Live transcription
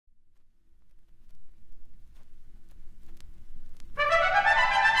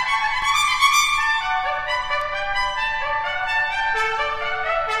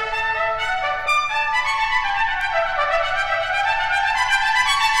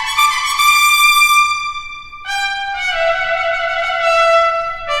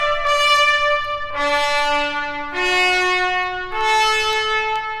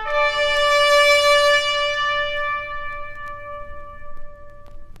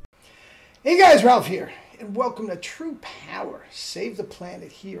Hey guys, Ralph here, and welcome to True Power, Save the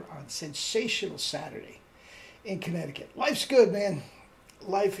Planet here on Sensational Saturday in Connecticut. Life's good, man.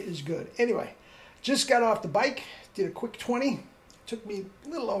 Life is good. Anyway, just got off the bike, did a quick 20. Took me a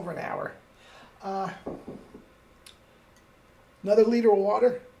little over an hour. Another liter of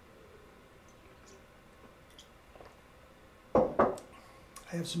water. I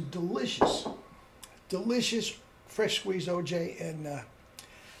have some delicious fresh squeezed OJ and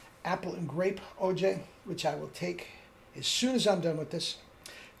apple and grape OJ, which I will take as soon as I'm done with this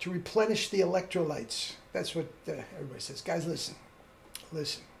to replenish the electrolytes. That's what everybody says. Guys, listen.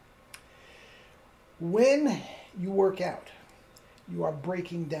 When you work out, you are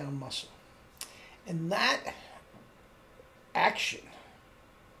breaking down muscle. And that action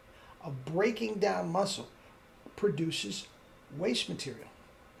of breaking down muscle produces waste material.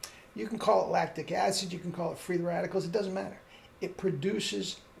 You can call it lactic acid, you can call it free radicals, it doesn't matter. It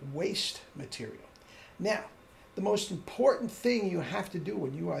produces waste material. Now, the most important thing you have to do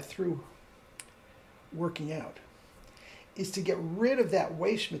when you are through working out is to get rid of that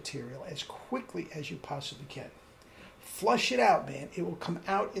waste material as quickly as you possibly can. Flush it out, man. It will come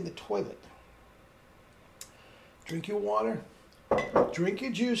out in the toilet. Drink your water, drink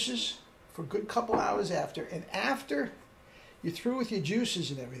your juices for a good couple hours after, and after you're through with your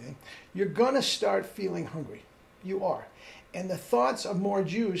juices and everything, you're going to start feeling hungry. You are. And the thoughts of more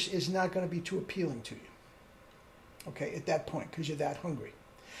juice is not going to be too appealing to you, okay, at that point, because you're that hungry.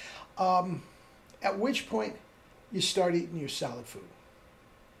 At which point, you start eating your solid food,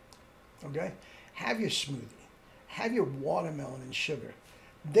 okay? Have your smoothie. Have your watermelon and sugar.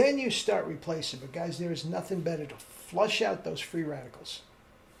 Then you start replacing. But guys, there is nothing better to flush out those free radicals,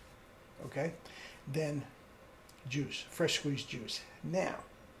 okay, than juice, fresh squeezed juice. Now,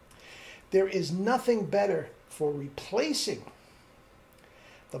 there is nothing better for replacing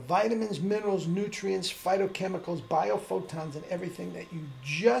the vitamins, minerals, nutrients, phytochemicals, biophotons, and everything that you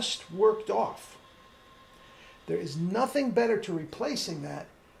just worked off. There is nothing better to replacing that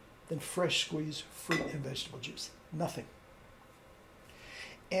than fresh squeezed fruit and vegetable juice. Nothing.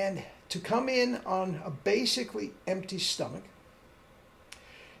 And to come in on a basically empty stomach,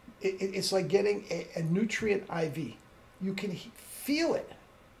 it's like getting a nutrient IV. You can feel it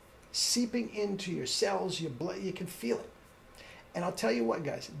seeping into your cells, your blood. You can feel it. And I'll tell you what,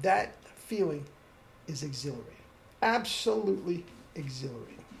 guys, that feeling is exhilarating. Absolutely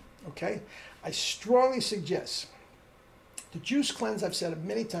exhilarating. Okay? I strongly suggest the juice cleanse, I've said it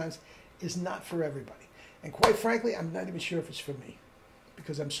many times, is not for everybody. And quite frankly, I'm not even sure if it's for me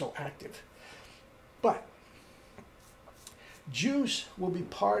because I'm so active. But juice will be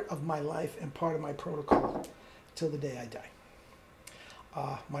part of my life and part of my protocol till the day I die.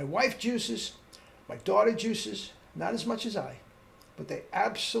 My wife juices, my daughter juices, not as much as I, but they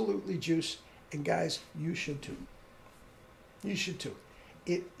absolutely juice. And guys, you should too. You should too.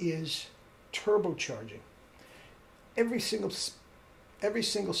 It is turbocharging every single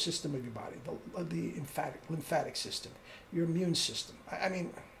system of your body, the lymphatic system, your immune system. I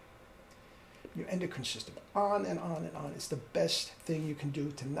mean, your endocrine system, on and on and on. It's the best thing you can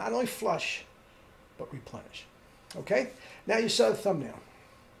do to not only flush, but replenish. Okay? Now you saw the thumbnail.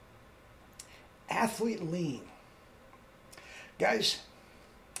 Athlete lean. Guys,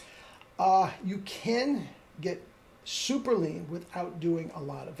 you can get super lean without doing a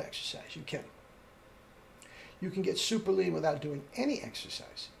lot of exercise. You can. You can get super lean without doing any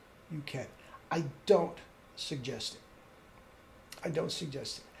exercise. You can. I don't suggest it. I don't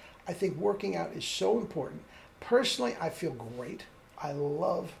suggest it. I think working out is so important. Personally, I feel great. I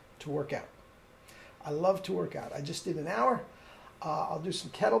love to work out. I love to work out. I just did an hour. I'll do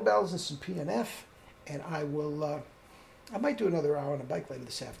some kettlebells and some PNF, and I will. I might do another hour on the bike later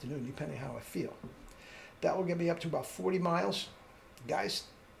this afternoon, depending how I feel. That will get me up to about 40 miles. Guys,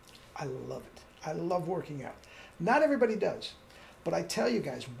 I love it. I love working out. Not everybody does, but I tell you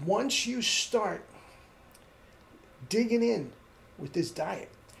guys, once you start digging in with this diet,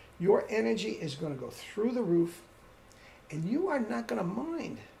 your energy is going to go through the roof, and you are not going to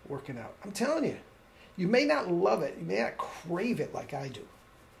mind working out. I'm telling you. You may not love it. You may not crave it like I do.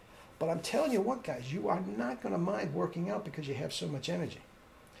 But I'm telling you what, guys, you are not going to mind working out because you have so much energy.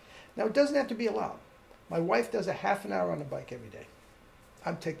 Now, it doesn't have to be a lot. My wife does a half an hour on the bike every day.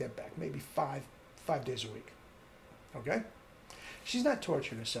 I'd take that back. Maybe five days a week. Okay? She's not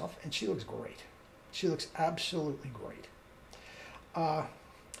torturing herself, and she looks great. She looks absolutely great.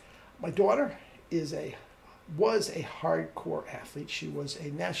 My daughter was a hardcore athlete. She was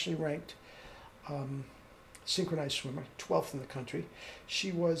a nationally ranked synchronized swimmer, 12th in the country.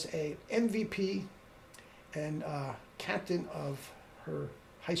 She was a MVP and captain of her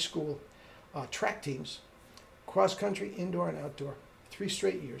high school track teams, cross country, indoor and outdoor, 3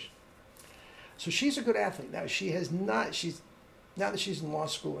 straight years. So she's a good athlete. Now now that she's in law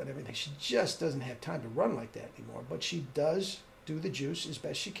school and everything, she just doesn't have time to run like that anymore. But she does do the juice as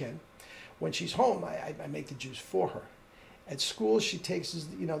best she can. When she's home, I make the juice for her. At school, she takes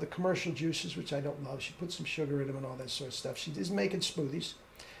the commercial juices, which I don't love. She puts some sugar in them and all that sort of stuff. She is making smoothies.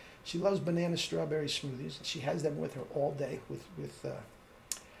 She loves banana strawberry smoothies. She has them with her all day with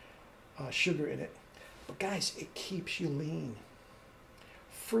sugar in it. But guys, it keeps you lean.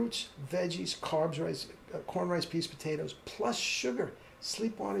 Fruits, veggies, carbs, rice, corn, rice, peas, potatoes, plus sugar.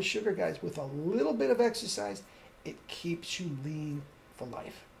 Sleep on sugar, guys. With a little bit of exercise, it keeps you lean for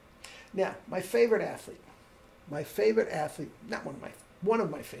life. Now, my favorite athlete, not one of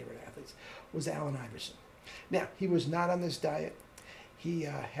my favorite athletes was Allen Iverson. Now, he was not on this diet. He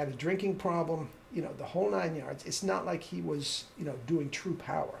had a drinking problem, the whole 9 yards. It's not like he was, doing true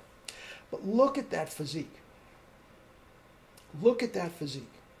power. But look at that physique. Look at that physique.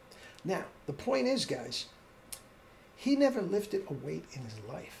 Now, the point is, guys, he never lifted a weight in his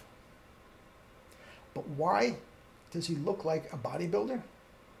life. But why does he look like a bodybuilder?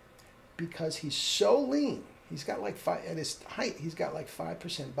 Because he's so lean. He's got at his height, he's got like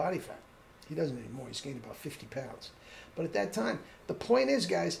 5% body fat. He doesn't anymore. He's gained about 50 pounds. But at that time, the point is,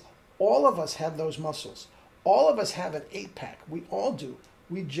 guys, all of us have those muscles. All of us have an 8-pack. We all do.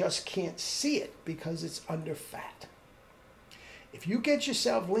 We just can't see it because it's under fat. If you get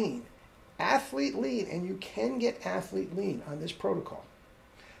yourself lean, athlete lean, and you can get athlete lean on this protocol,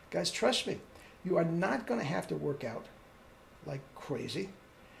 guys, trust me, you are not going to have to work out like crazy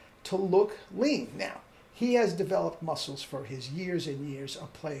to look lean. Now, he has developed muscles for his years and years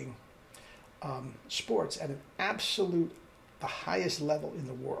of playing sports at the highest level in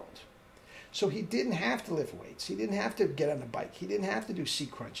the world. So he didn't have to lift weights. He didn't have to get on a bike. He didn't have to do C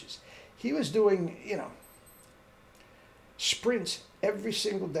crunches. He was doing, sprints every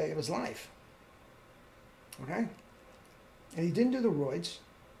single day of his life. Okay? And he didn't do the roids.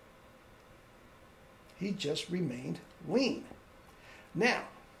 He just remained lean. Now,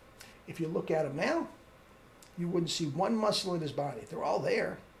 if you look at him now, you wouldn't see one muscle in his body. They're all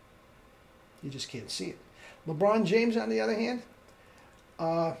there. You just can't see it. LeBron James, on the other hand,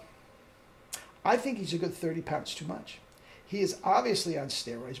 I think he's a good 30 pounds too much. He is obviously on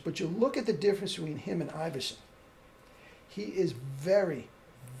steroids, but you look at the difference between him and Iverson. He is very,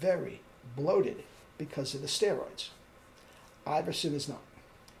 very bloated because of the steroids. Iverson is not.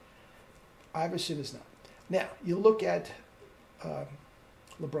 Iverson is not. Now, you look at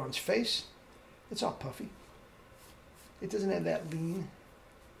LeBron's face. It's all puffy. It doesn't have that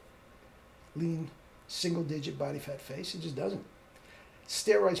lean, single-digit body fat face. It just doesn't.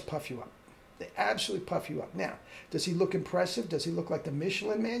 Steroids puff you up. They absolutely puff you up. Now, does he look impressive? Does he look like the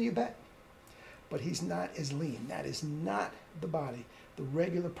Michelin Man? You bet. But he's not as lean. That is not the body the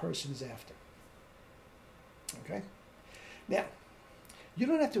regular person is after. Okay? Now, you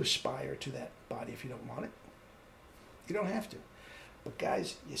don't have to aspire to that body if you don't want it. You don't have to. But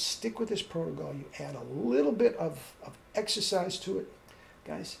guys, you stick with this protocol. You add a little bit of exercise to it.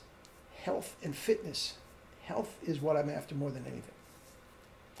 Guys, health and fitness. Health is what I'm after more than anything.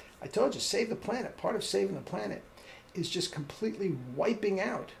 I told you, save the planet. Part of saving the planet is just completely wiping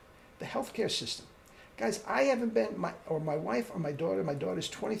out the healthcare system. Guys, I haven't been, my wife or my daughter's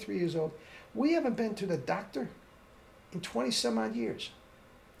 23 years old, we haven't been to the doctor in 20 some odd years.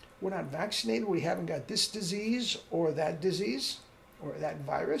 We're not vaccinated. We haven't got this disease or that disease or that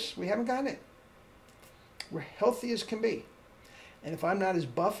virus. We haven't gotten it. We're healthy as can be. And if I'm not as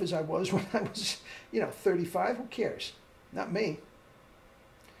buff as I was when I was, 35, who cares? Not me.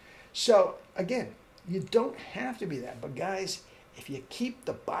 So, again, you don't have to be that. But guys, if you keep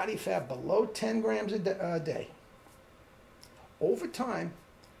the body fat below 10 grams a day, over time,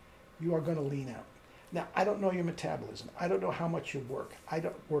 you are going to lean out. Now, I don't know your metabolism. I don't know how much you work. I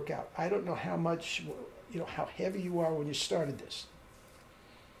don't work out. I don't know how much, how heavy you are when you started this.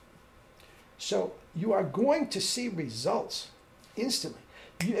 So you are going to see results instantly.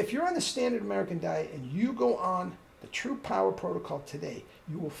 If you're on the standard American diet and you go on the True Power Protocol today,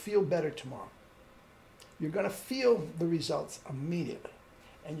 you will feel better tomorrow. You're going to feel the results immediately,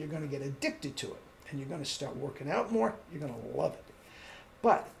 and you're going to get addicted to it, and you're going to start working out more. You're going to love it.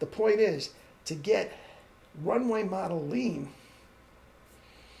 But the point is, to get runway model lean,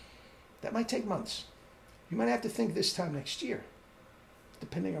 that might take months. You might have to think this time next year,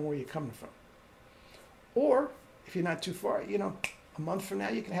 depending on where you're coming from. Or, if you're not too far, a month from now,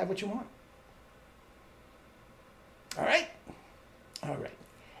 you can have what you want. All right? All right.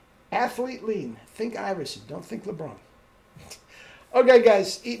 Athlete lean. Think Iverson. Don't think LeBron. Okay,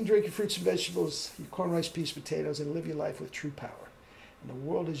 guys, eat and drink your fruits and vegetables, your corn, rice, peas, potatoes, and live your life with true power. And the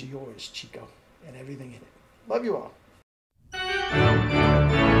world is yours, Chico, and everything in it. Love you all.